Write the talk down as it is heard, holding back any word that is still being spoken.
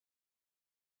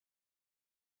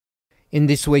In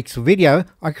this week's video,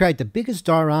 I create the biggest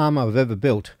diorama I've ever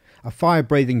built, a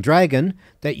fire-breathing dragon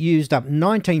that used up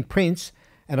 19 prints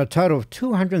and a total of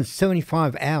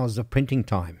 275 hours of printing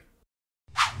time.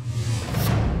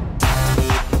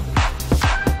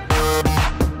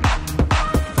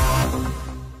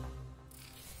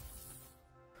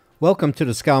 Welcome to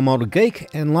the Scale Model Geek,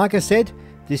 and like I said,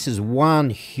 this is one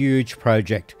huge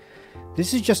project.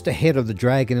 This is just the head of the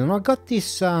dragon, and I got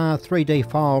this 3D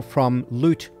file from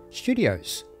Loot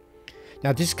Studios.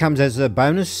 Now this comes as a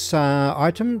bonus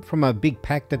item from a big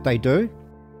pack that they do,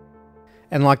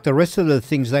 and like the rest of the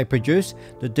things they produce,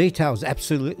 the detail is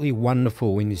absolutely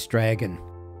wonderful in this dragon.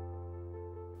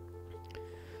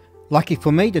 Lucky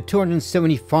for me, the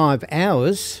 275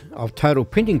 hours of total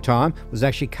printing time was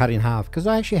actually cut in half because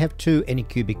I actually have two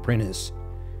Anycubic printers.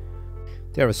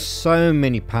 There are so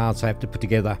many parts I have to put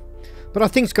together, but I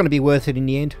think it's going to be worth it in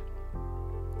the end.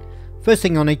 First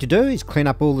thing I need to do is clean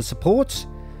up all the supports,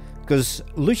 because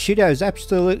Loot Studios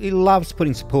absolutely loves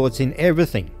putting supports in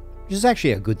everything, which is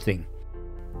actually a good thing.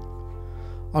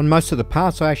 On most of the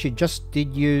parts I actually just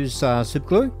did use super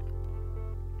glue,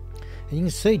 and you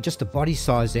can see just the body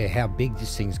size there, how big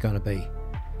this thing's going to be.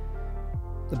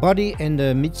 The body and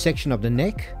the midsection of the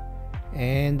neck,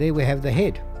 and there we have the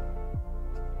head.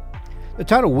 The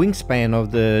total wingspan of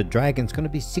the dragon is going to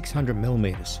be 600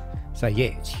 millimeters, so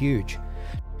yeah, it's huge.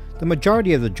 The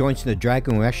majority of the joints in the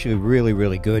dragon were actually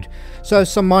really good. So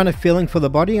some minor filling for the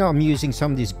body. I'm using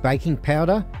some of this baking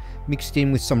powder mixed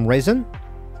in with some resin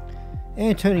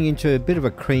and turning into a bit of a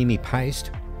creamy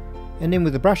paste, and then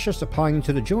with the brush just applying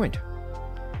into the joint.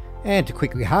 And to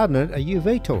quickly harden it, a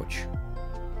UV torch.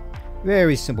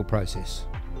 Very simple process.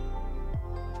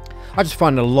 I just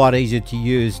find it a lot easier to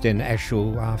use than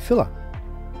actual filler.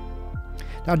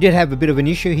 Now I did have a bit of an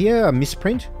issue here, a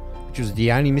misprint, which was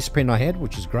the only misprint I had,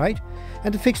 which is great.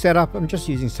 And to fix that up, I'm just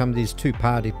using some of this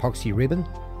 2-part epoxy ribbon.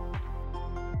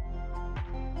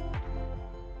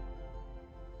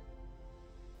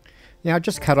 Now I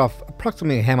just cut off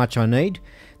approximately how much I need.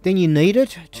 Then you knead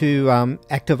it to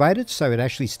activate it so it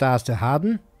actually starts to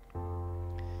harden.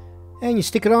 And you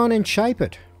stick it on and shape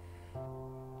it.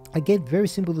 Again, very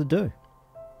simple to do.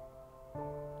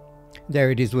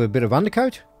 There it is with a bit of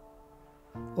undercoat.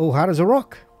 All hard as a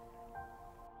rock.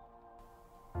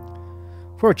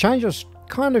 For a change, I was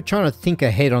kind of trying to think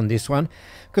ahead on this one,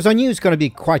 because I knew it was going to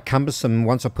be quite cumbersome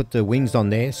once I put the wings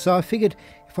on there, so I figured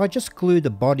if I just glue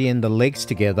the body and the legs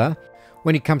together,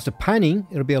 when it comes to painting,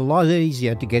 it'll be a lot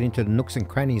easier to get into the nooks and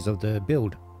crannies of the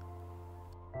build.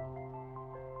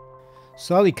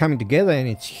 Slowly coming together, and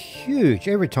it's huge.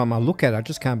 Every time I look at it, I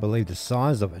just can't believe the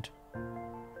size of it.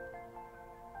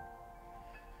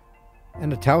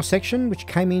 And the tail section, which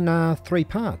came in 3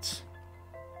 parts.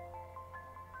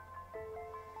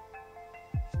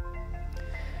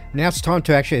 Now it's time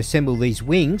to actually assemble these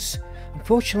wings.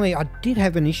 Unfortunately, I did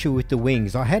have an issue with the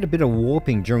wings. I had a bit of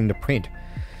warping during the print.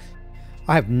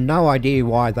 I have no idea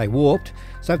why they warped,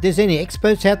 so if there's any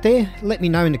experts out there, let me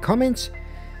know in the comments.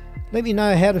 Let me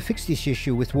know how to fix this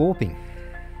issue with warping.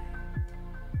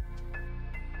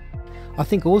 I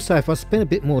think also if I spent a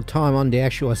bit more time on the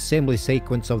actual assembly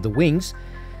sequence of the wings,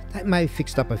 that may have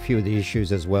fixed up a few of the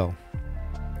issues as well.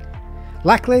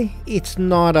 Luckily, it's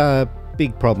not a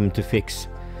big problem to fix.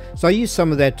 So I used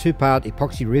some of that 2-part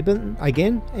epoxy ribbon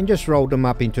again and just rolled them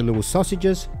up into little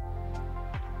sausages,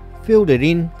 filled it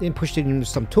in, then pushed it in with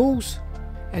some tools,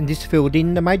 and this filled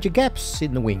in the major gaps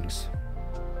in the wings.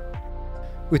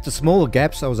 With the smaller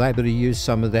gaps, I was able to use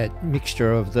some of that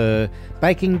mixture of the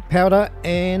baking powder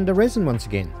and the resin once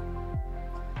again.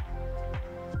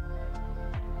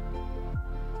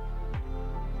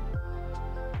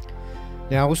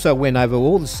 Now I also went over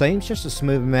all the seams just to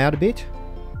smooth them out a bit.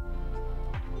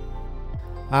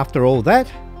 After all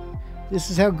that, this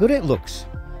is how good it looks.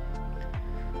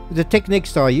 With the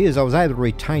techniques that I used, I was able to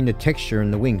retain the texture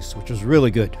in the wings, which was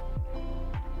really good.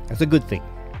 That's a good thing.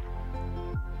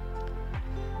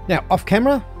 Now off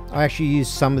camera, I actually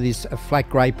used some of this flat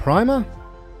grey primer.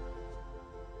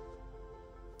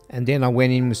 And then I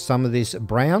went in with some of this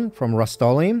brown from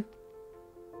Rust-Oleum.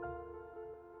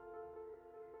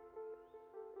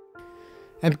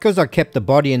 And because I kept the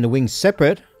body and the wings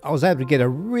separate, I was able to get a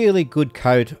really good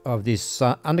coat of this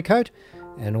undercoat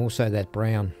and also that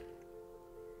brown.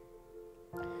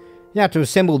 Now to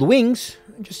assemble the wings,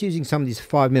 I'm just using some of this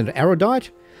 5-minute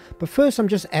Aerodite, but first I'm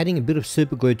just adding a bit of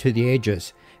super glue to the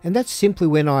edges, and that's simply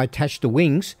when I attach the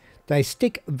wings, they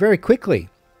stick very quickly.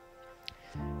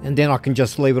 And then I can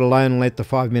just leave it alone and let the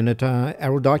 5-minute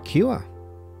Aerodite cure.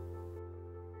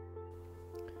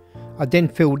 I then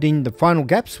filled in the final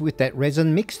gaps with that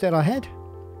resin mix that I had.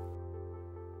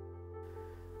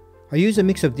 I use a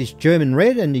mix of this German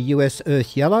red and the US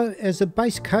earth yellow as a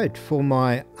base coat for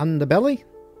my underbelly.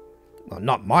 Well,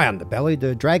 not my underbelly,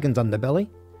 the dragon's underbelly.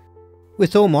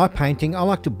 With all my painting, I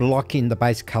like to block in the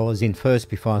base colours in first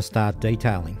before I start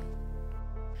detailing.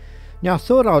 Now I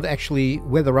thought I'd actually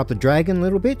weather up the dragon a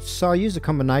little bit, so I used a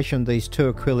combination of these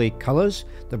two acrylic colours,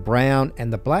 the brown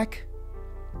and the black,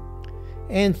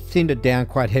 and thinned it down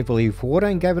quite heavily with water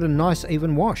and gave it a nice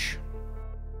even wash.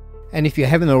 And if you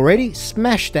haven't already,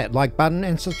 smash that like button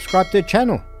and subscribe to the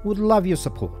channel. Would love your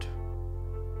support.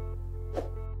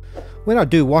 When I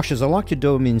do washes, I like to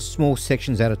do them in small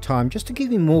sections at a time just to give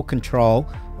me more control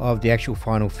of the actual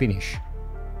final finish.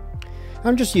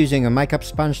 I'm just using a makeup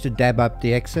sponge to dab up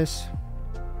the excess.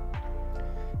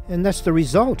 And that's the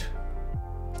result.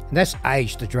 And that's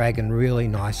aged the dragon really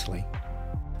nicely.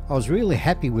 I was really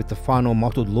happy with the final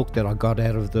mottled look that I got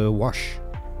out of the wash.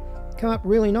 Came up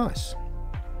really nice.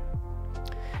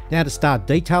 Now to start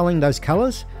detailing those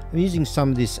colours, I'm using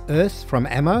some of this earth from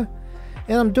Ammo,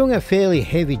 and I'm doing a fairly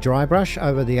heavy dry brush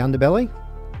over the underbelly.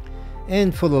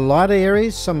 And for the lighter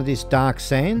areas, some of this dark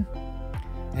sand,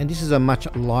 and this is a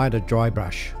much lighter dry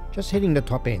brush, just hitting the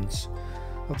top ends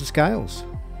of the scales.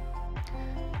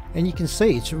 And you can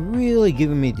see it's really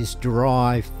giving me this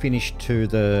dry finish to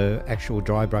the actual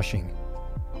dry brushing.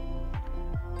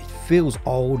 It feels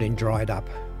old and dried up.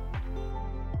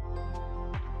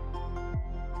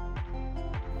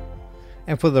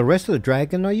 And for the rest of the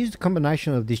dragon, I used a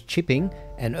combination of this chipping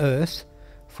and earth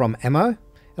from Ammo, and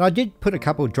I did put a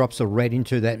couple of drops of red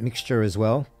into that mixture as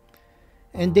well,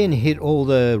 and then hit all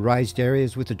the raised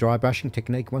areas with the dry brushing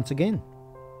technique once again.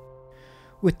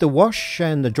 With the wash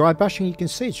and the dry brushing, you can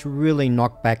see it's really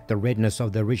knocked back the redness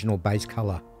of the original base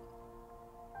colour.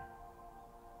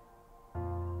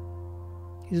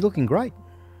 He's looking great.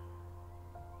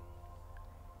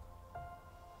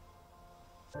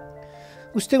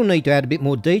 We'll still need to add a bit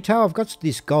more detail. I've got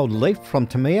this gold leaf from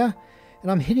Tamiya,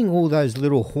 and I'm hitting all those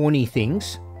little horny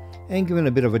things and giving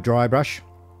a bit of a dry brush.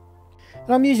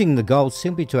 And I'm using the gold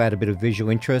simply to add a bit of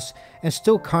visual interest and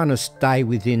still kind of stay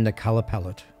within the colour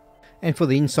palette. And for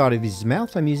the inside of his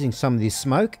mouth, I'm using some of this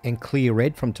smoke and clear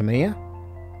red from Tamiya.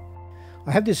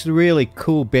 I have this really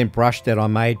cool bent brush that I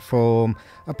made from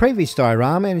a previous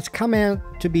diorama, and it's come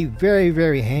out to be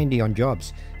very handy on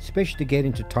jobs, especially to get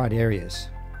into tight areas.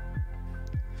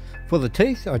 For the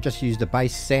teeth, I just used a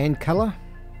base sand colour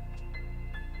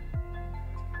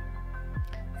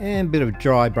and a bit of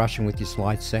dry brushing with this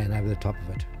light sand over the top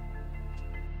of it.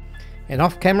 And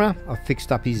off camera, I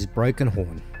fixed up his broken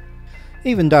horn.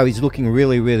 Even though he's looking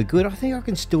really good, I think I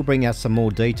can still bring out some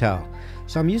more detail.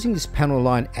 So I'm using this panel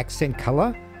line accent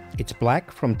colour. It's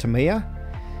black from Tamiya,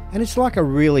 and it's like a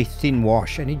really thin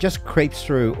wash, and it just creeps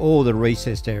through all the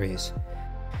recessed areas.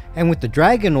 And with the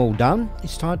dragon all done,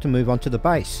 it's time to move on to the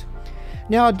base.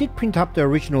 Now I did print up the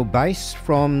original base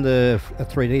from the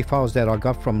 3D files that I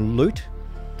got from Loot,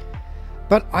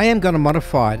 but I am going to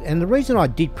modify it, and the reason I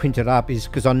did print it up is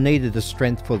because I needed the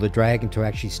strength for the dragon to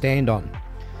actually stand on.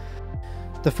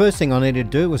 The first thing I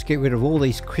needed to do was get rid of all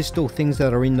these crystal things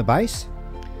that are in the base.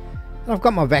 And I've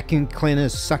got my vacuum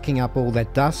cleaners sucking up all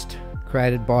that dust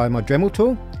created by my Dremel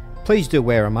tool. Please do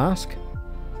wear a mask.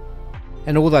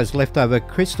 And all those leftover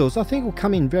crystals I think will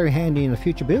come in very handy in a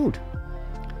future build.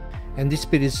 And this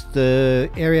bit is the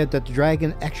area that the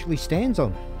dragon actually stands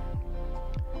on.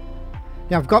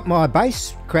 Now I've got my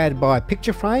base created by a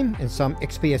picture frame and some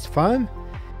XPS foam,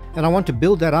 and I want to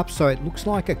build that up so it looks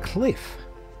like a cliff.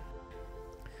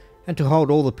 And to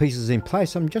hold all the pieces in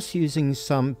place, I'm just using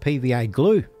some PVA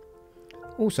glue,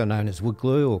 also known as wood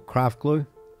glue or craft glue.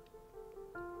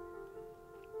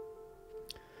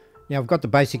 Now I've got the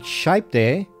basic shape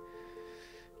there.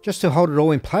 Just to hold it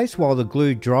all in place while the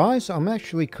glue dries, I'm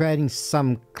actually creating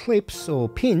some clips or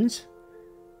pins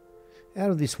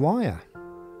out of this wire.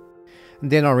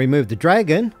 And then I removed the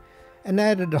dragon and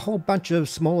added a whole bunch of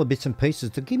smaller bits and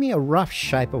pieces to give me a rough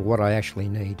shape of what I actually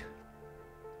need,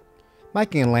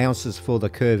 making allowances for the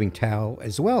curving tail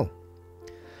as well.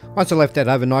 Once I left that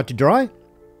overnight to dry,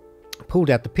 I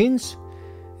pulled out the pins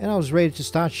and I was ready to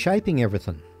start shaping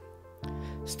everything.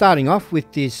 Starting off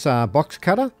with this box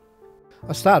cutter,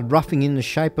 I started roughing in the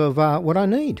shape of what I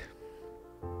need.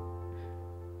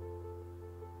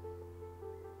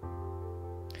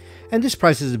 And this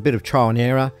process is a bit of trial and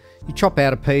error. You chop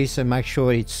out a piece and make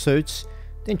sure it suits,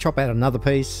 then chop out another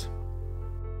piece.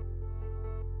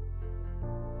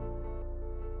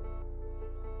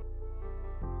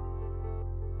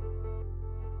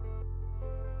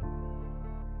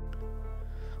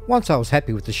 Once I was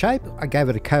happy with the shape, I gave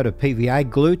it a coat of PVA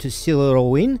glue to seal it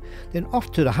all in, then off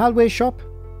to the hardware shop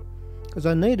because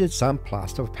I needed some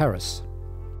plaster of Paris.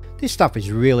 This stuff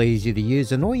is really easy to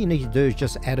use, and all you need to do is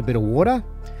just add a bit of water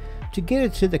to get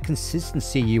it to the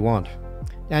consistency you want.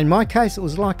 Now in my case it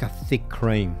was like a thick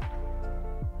cream.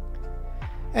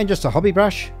 And just a hobby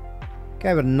brush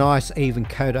gave it a nice even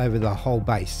coat over the whole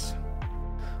base.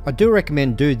 I do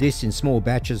recommend do this in small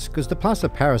batches because the plaster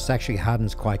of Paris actually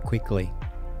hardens quite quickly.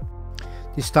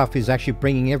 This stuff is actually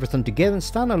bringing everything together and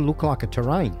starting to look like a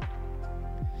terrain,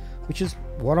 which is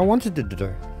what I wanted it to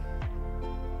do.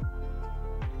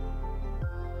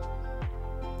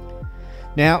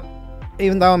 Now,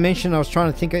 even though I mentioned I was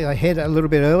trying to think ahead a little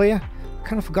bit earlier, I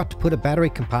kind of forgot to put a battery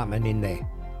compartment in there.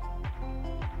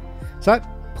 So,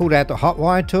 pulled out the hot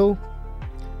wire tool,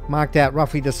 marked out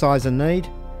roughly the size I need,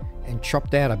 and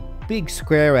chopped out a big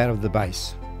square out of the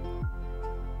base.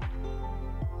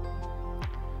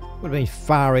 Would have been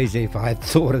far easier if I had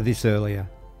thought of this earlier.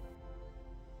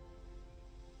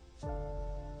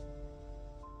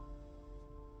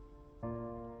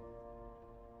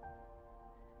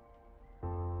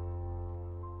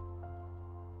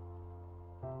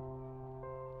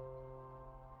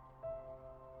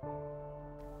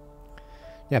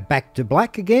 Now back to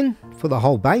black again for the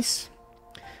whole base.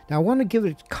 Now I want to give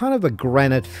it kind of a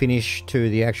granite finish to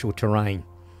the actual terrain.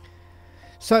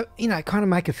 So, you know, kind of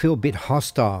make it feel a bit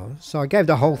hostile. So I gave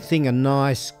the whole thing a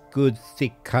nice, good,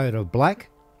 thick coat of black.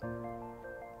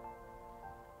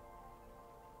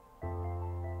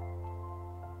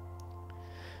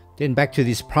 Then back to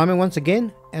this primer once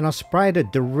again, and I sprayed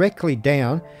it directly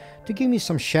down to give me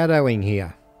some shadowing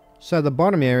here, so the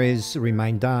bottom areas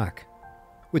remain dark.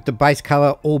 With the base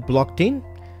colour all blocked in,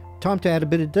 time to add a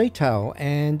bit of detail,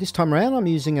 and this time around I'm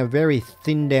using a very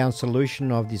thin down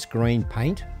solution of this green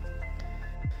paint,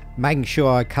 making sure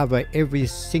I cover every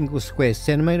single square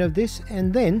centimetre of this,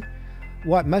 and then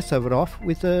wipe most of it off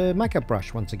with a makeup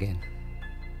brush once again.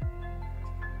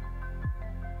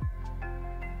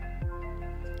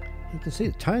 You can see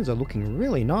the tones are looking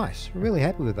really nice, really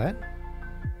happy with that.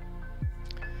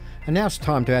 And now it's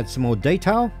time to add some more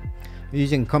detail,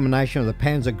 using a combination of the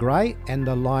Panzer Grey and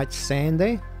the light sand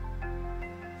there,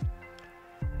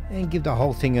 and give the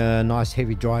whole thing a nice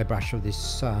heavy dry brush of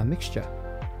this mixture.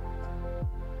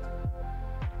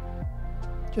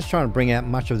 Just trying to bring out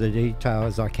much of the detail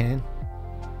as I can,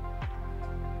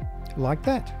 like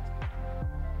that.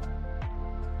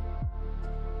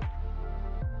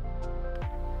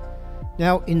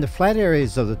 Now in the flat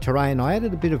areas of the terrain I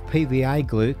added a bit of PVA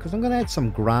glue because I'm going to add some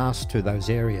grass to those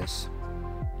areas.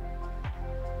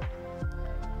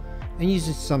 And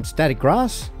using some static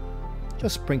grass,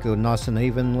 just sprinkle it nice and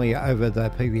evenly over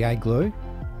the PVA glue.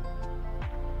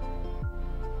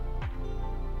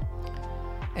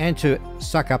 And to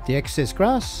suck up the excess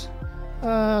grass,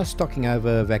 stocking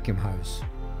over a vacuum hose.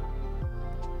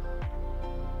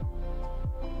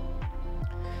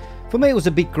 For me it was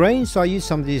a bit green, so I used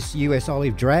some of this US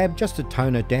olive drab just to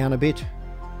tone it down a bit.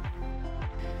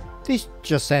 This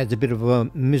just adds a bit of a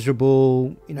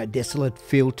miserable, desolate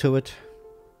feel to it.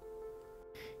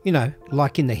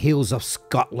 Like in the hills of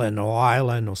Scotland or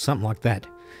Ireland or something like that.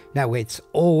 Where it's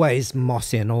always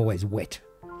mossy and always wet.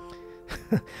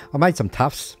 I made some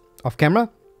tufts off camera.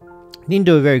 Didn't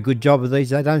do a very good job of these.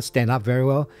 They don't stand up very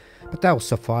well, but they'll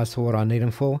suffice for what I need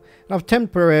them for. And I've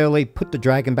temporarily put the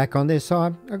dragon back on there, so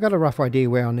I've got a rough idea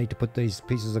where I need to put these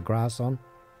pieces of grass on.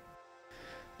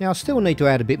 Now I still need to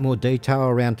add a bit more detail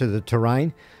around to the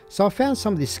terrain, so I found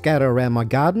some of this scatter around my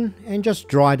garden and just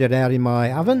dried it out in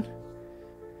my oven.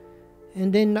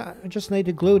 And then I just need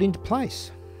to glue it into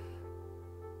place.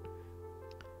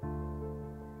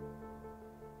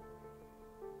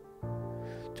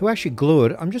 To actually glue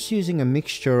it, I'm just using a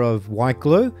mixture of white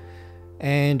glue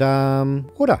and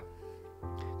water.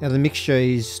 Now the mixture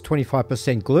is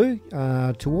 25% glue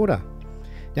to water.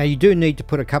 Now you do need to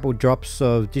put a couple drops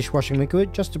of dishwashing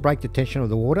liquid just to break the tension of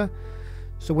the water.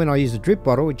 So when I use the drip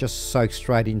bottle, it just soaks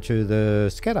straight into the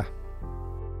scatter.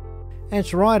 And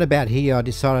it's right about here I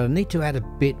decided I need to add a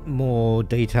bit more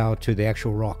detail to the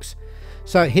actual rocks.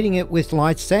 So hitting it with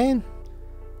light sand,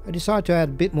 I decided to add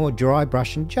a bit more dry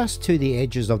brushing just to the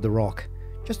edges of the rock,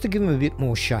 just to give them a bit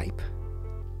more shape.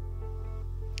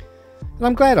 And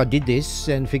I'm glad I did this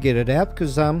and figured it out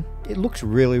because it looks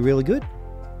really, really good.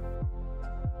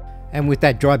 And with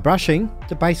that dry brushing,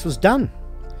 the base was done.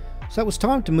 So it was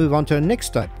time to move on to the next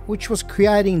step, which was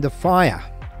creating the fire.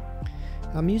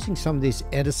 I'm using some of this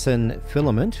Edison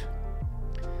filament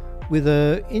with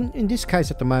in this case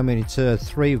at the moment it's a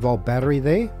 3-volt battery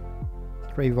there,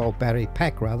 3-volt battery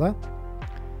pack rather.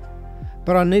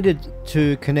 But I needed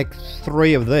to connect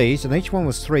 3 of these and each one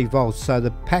was 3 volts, so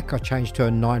the pack I changed to a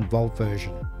 9-volt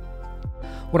version.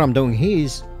 What I'm doing here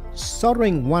is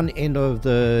soldering one end of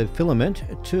the filament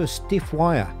to a stiff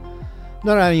wire.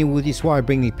 Not only will this wire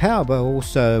bring me power, but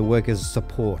also work as a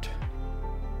support.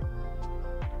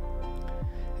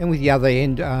 And with the other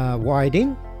end wired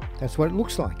in, that's what it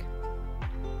looks like.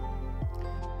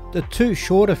 The two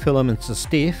shorter filaments are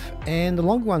stiff and the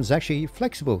longer one's actually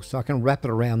flexible, so I can wrap it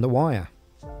around the wire.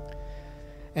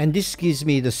 And this gives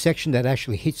me the section that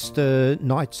actually hits the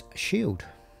knight's shield.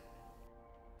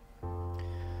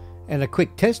 And a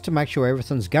quick test to make sure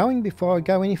everything's going before I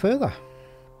go any further.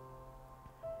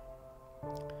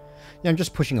 Now I'm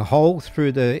just pushing a hole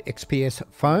through the XPS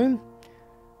foam,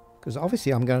 because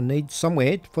obviously I'm going to need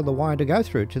somewhere for the wire to go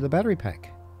through to the battery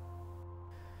pack.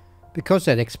 Because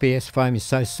that XPS foam is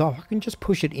so soft, I can just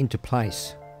push it into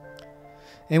place.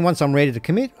 And once I'm ready to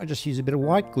commit, I just use a bit of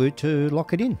white glue to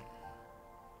lock it in.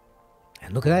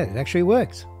 And look at that, it actually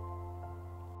works.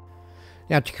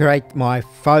 Now to create my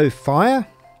faux fire,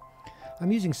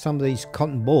 I'm using some of these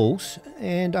cotton balls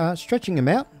and stretching them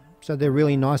out so they're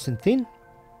really nice and thin.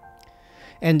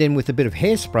 And then with a bit of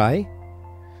hairspray,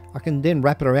 I can then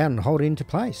wrap it around and hold it into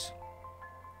place.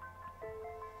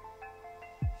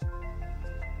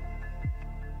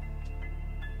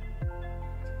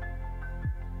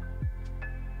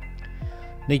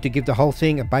 Need to give the whole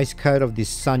thing a base coat of this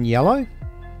sun yellow.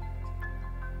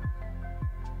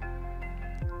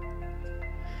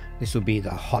 This will be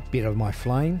the hot bit of my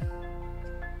flame.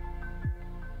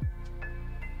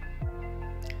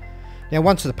 Now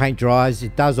once the paint dries,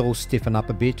 it does all stiffen up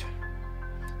a bit.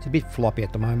 It's a bit floppy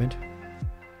at the moment.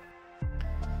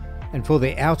 And for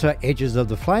the outer edges of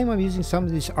the flame, I'm using some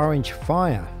of this orange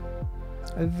fire.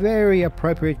 A very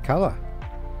appropriate colour.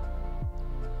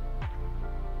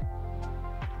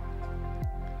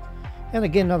 And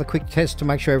again, another quick test to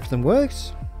make sure everything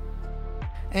works.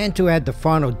 And to add the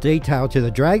final detail to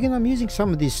the dragon, I'm using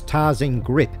some of this Tarzan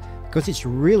grip because it's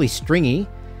really stringy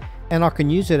and I can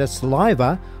use it as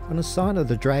saliva on the side of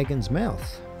the dragon's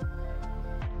mouth.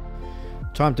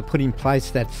 Time to put in place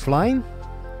that flame.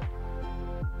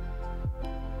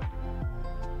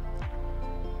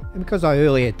 And because I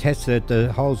earlier tested it,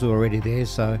 the holes were already there,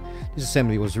 so this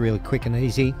assembly was really quick and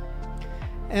easy.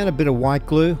 And a bit of white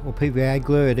glue or PVA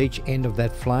glue at each end of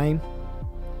that flame,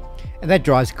 and that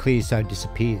dries clear so it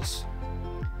disappears.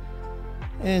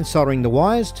 And soldering the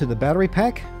wires to the battery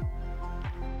pack.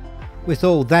 With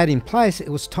all that in place, it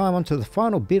was time onto the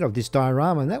final bit of this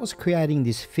diorama, and that was creating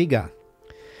this figure.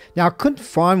 Now I couldn't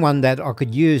find one that I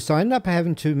could use, so I ended up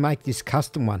having to make this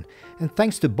custom one, and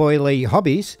thanks to Boy Lee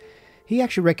Hobbies, he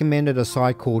actually recommended a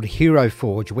site called Hero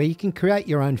Forge where you can create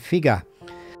your own figure.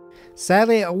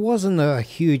 Sadly, I wasn't a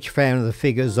huge fan of the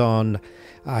figures on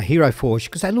Hero Forge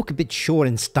because they look a bit short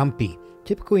and stumpy.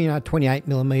 Typical,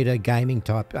 28mm gaming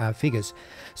type figures.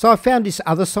 So I found this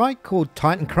other site called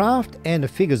Titancraft, and the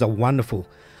figures are wonderful.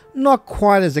 Not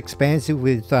quite as expansive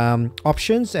with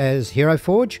options as Hero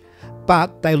Forge,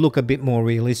 but they look a bit more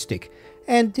realistic.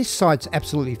 And this site's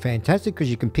absolutely fantastic because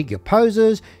you can pick your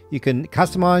poses, you can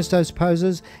customize those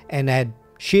poses and add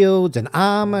shields and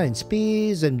armor and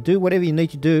spears and do whatever you need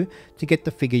to do to get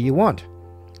the figure you want.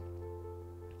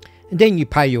 And then you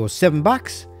pay your $7,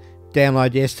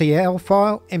 download the STL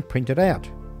file and print it out.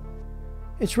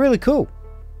 It's really cool.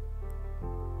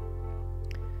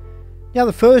 Now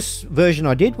the first version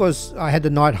I did was I had the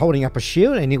knight holding up a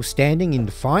shield and he was standing in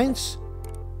defiance.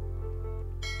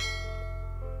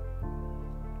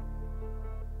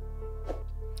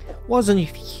 Wasn't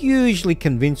hugely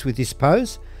convinced with this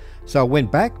pose, so I went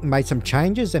back, made some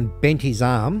changes and bent his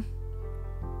arm.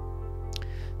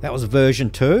 That was version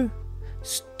 2.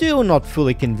 Still not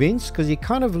fully convinced because he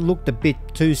kind of looked a bit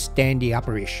too standy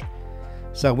upperish.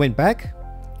 So I went back,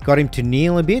 got him to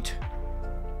kneel a bit.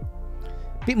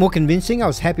 Bit more convincing, I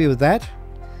was happy with that.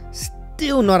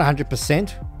 Still not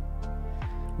 100%.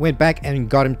 Went back and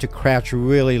got him to crouch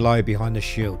really low behind the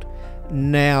shield.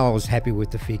 Now I was happy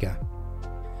with the figure.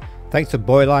 Thanks to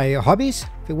Boy Lee Hobbies.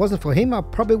 If it wasn't for him, I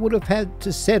probably would have had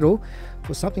to settle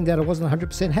for something that I wasn't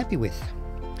 100% happy with.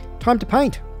 Time to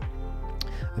paint.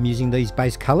 I'm using these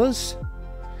base colours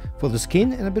for the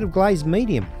skin and a bit of glazed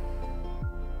medium.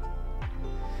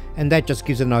 And that just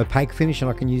gives it an opaque finish,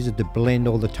 and I can use it to blend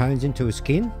all the tones into a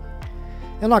skin.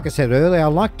 And like I said earlier, I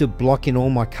like to block in all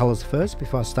my colours first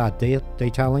before I start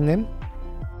detailing them.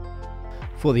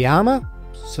 For the armour,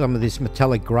 some of this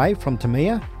metallic grey from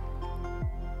Tamiya.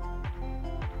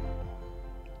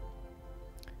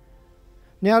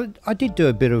 Now, I did do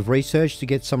a bit of research to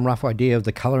get some rough idea of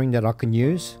the colouring that I can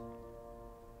use.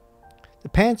 The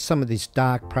pants, some of this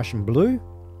dark Prussian blue.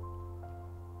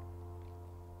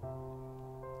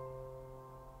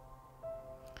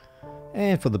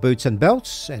 And for the boots and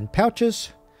belts and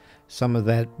pouches, some of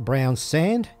that brown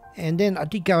sand, and then I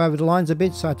did go over the lines a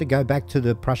bit, so I had to go back to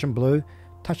the Prussian blue,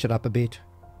 touch it up a bit.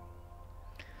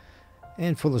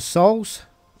 And for the soles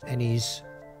and his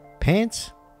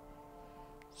pants,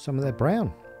 some of that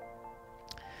brown.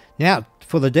 Now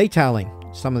for the detailing,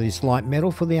 some of this light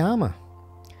metal for the armour.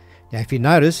 Now if you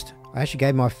noticed, I actually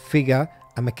gave my figure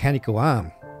a mechanical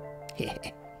arm.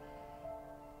 Because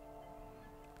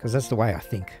that's the way I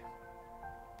think.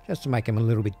 Just to make him a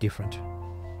little bit different.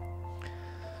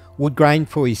 Wood grain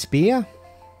for his spear.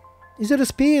 Is it a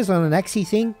spear? Is it an axie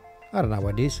thing? I don't know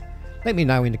what it is. Let me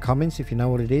know in the comments if you know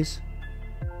what it is.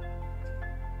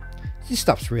 This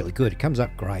stuff's really good. It comes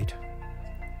up great.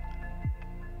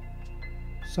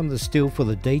 Some of the steel for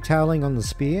the detailing on the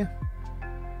spear.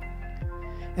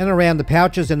 And around the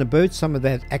pouches and the boots, some of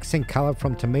that accent colour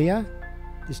from Tamiya.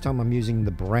 This time I'm using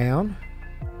the brown.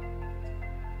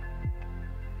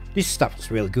 This stuff is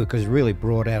really good because it really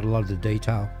brought out a lot of the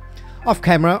detail. Off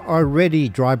camera, I already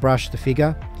dry brushed the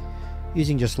figure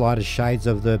using just lighter shades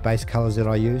of the base colours that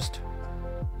I used.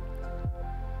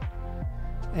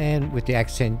 And with the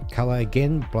accent colour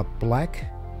again, black.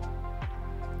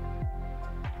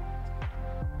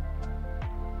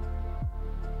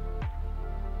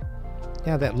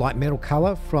 Now that light metal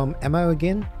colour from ammo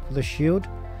again for the shield.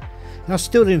 And I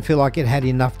still didn't feel like it had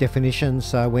enough definition,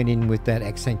 so I went in with that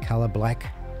accent colour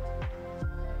black.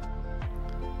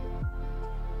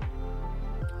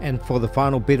 And for the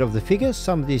final bit of the figure,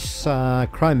 some of this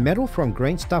chrome metal from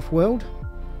Green Stuff World.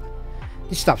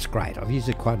 This stuff's great. I've used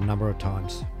it quite a number of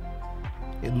times.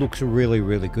 It looks really,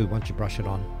 really good once you brush it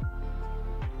on.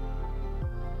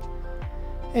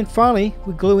 And finally,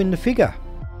 we glue in the figure.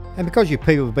 And because you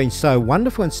people have been so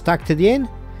wonderful and stuck to the end,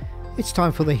 it's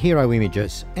time for the hero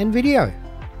images and video.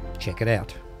 Check it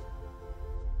out.